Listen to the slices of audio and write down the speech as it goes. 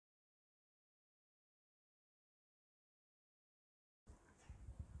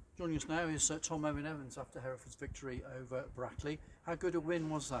Joining us now is Tom Owen-Evans after Hereford's victory over Brackley. How good a win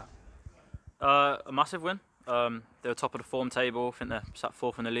was that? A massive win. They were top of the form table. I think they're sat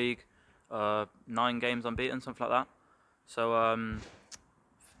fourth in the league. 9 games unbeaten, something like that. So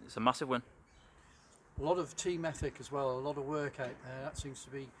it's a massive win. A lot of team ethic as well, a lot of work out there. That seems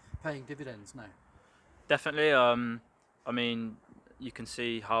to be paying dividends now. Definitely. I mean, you can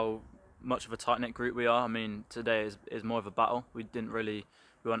see how much of a tight-knit group we are. I mean, today is more of a battle. We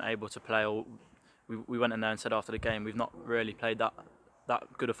weren't able to play. We went in there and said after the game, we've not really played that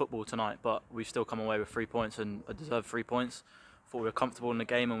good of football tonight, but we've still come away with 3 points and a deserved 3 points. Thought we were comfortable in the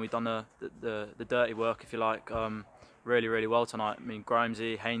game and we've done the dirty work, if you like, really well tonight. I mean,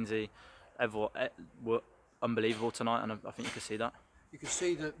 Grimesy, Hainsey, everyone were unbelievable tonight, and I think you could see that. You could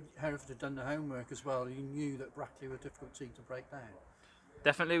see that Hereford had done the homework as well. You knew that Brackley were a difficult team to break down.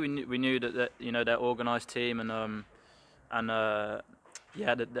 Definitely, we knew that you know, they're an organised team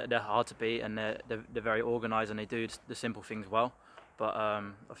yeah, they're hard to beat, and they're very organised and they do the simple things well. But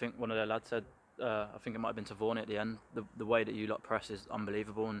I think one of their lads said, I think it might have been to Vaughan at the end, the way that you lot press is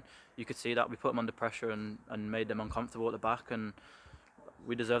unbelievable, and you could see that. We put them under pressure and made them uncomfortable at the back, and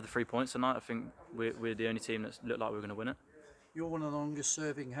we deserve the 3 points tonight. I think we're the only team that looked like we were going to win it. You're one of the longest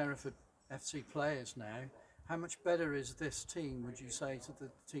serving Hereford FC players now. How much better is this team, would you say, to the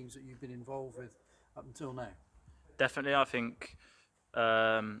teams that you've been involved with up until now? Definitely, I think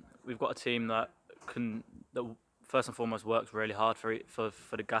we've got a team that first and foremost works really hard for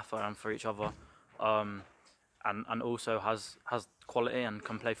the gaffer and for each other, and also has quality and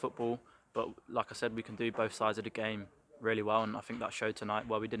can play football. But like I said, we can do both sides of the game really well, and I think that showed tonight.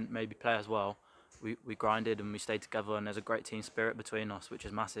 While we didn't maybe play as well, we grinded and we stayed together, and there's a great team spirit between us, which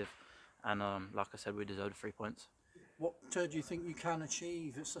is massive. And like I said, we deserved 3 points. What do you think you can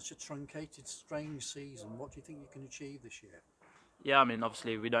achieve? It's such a truncated, strange season. What do you think you can achieve this year? Yeah, I mean,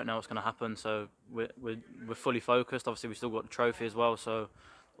 obviously we don't know what's going to happen, so we're fully focused. Obviously, we still got the trophy as well, so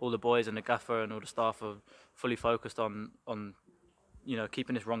all the boys and the gaffer and all the staff are fully focused on you know,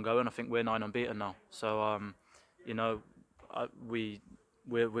 keeping this run going. I think we're 9 unbeaten now, so you know,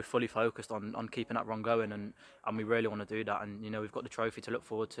 we're fully focused on keeping that run going, and we really want to do that. And you know, we've got the trophy to look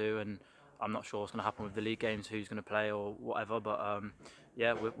forward to, and I'm not sure what's going to happen with the league games, who's going to play or whatever, but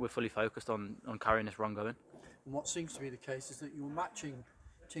yeah, we're fully focused on carrying this run going. And what seems to be the case is that you're matching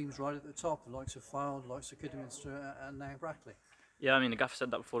teams right at the top, the likes of Fylde, the likes of Kidderminster and now Brackley. Yeah, I mean, the gaffer said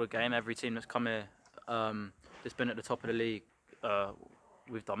that before the game. Every team that's come here, that's been at the top of the league,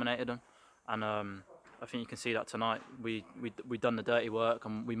 we've dominated them, and I think you can see that tonight. We done the dirty work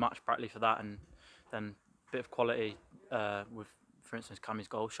and we matched Brackley for that, and then a bit of quality with, for instance, Cammy's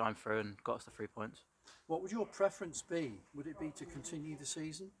goal shine through and got us the 3 points. What would your preference be? Would it be to continue the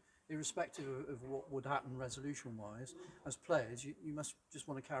season? Irrespective of what would happen resolution-wise, as players, you must just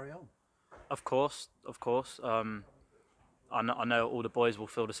want to carry on. Of course. I know all the boys will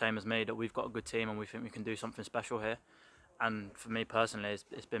feel the same as me, that we've got a good team and we think we can do something special here. And for me personally,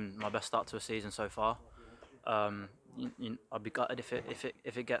 it's been my best start to a season so far. I'd be gutted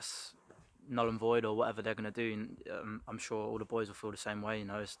if it gets null and void or whatever they're going to do. I'm sure all the boys will feel the same way. You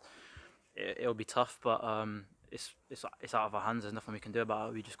know, it'll be tough, but it's out of our hands. There's nothing we can do about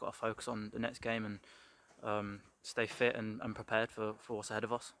it. We just got to focus on the next game and stay fit and prepared for what's ahead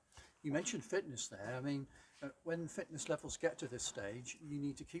of us. You mentioned fitness there. I mean, when fitness levels get to this stage, you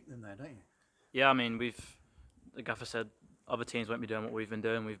need to keep them there, don't you? Yeah, I mean, the gaffer said other teams won't be doing what we've been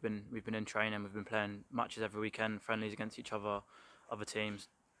doing. We've been in training. We've been playing matches every weekend, friendlies against each other, other teams,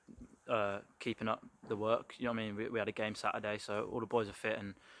 keeping up the work. You know what I mean? We had a game Saturday, so all the boys are fit,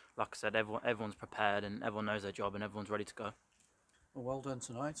 and like I said, everyone's prepared and everyone knows their job and everyone's ready to go. Well done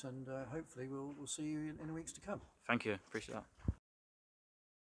tonight, and hopefully we'll see you in the weeks to come. Thank you, appreciate that.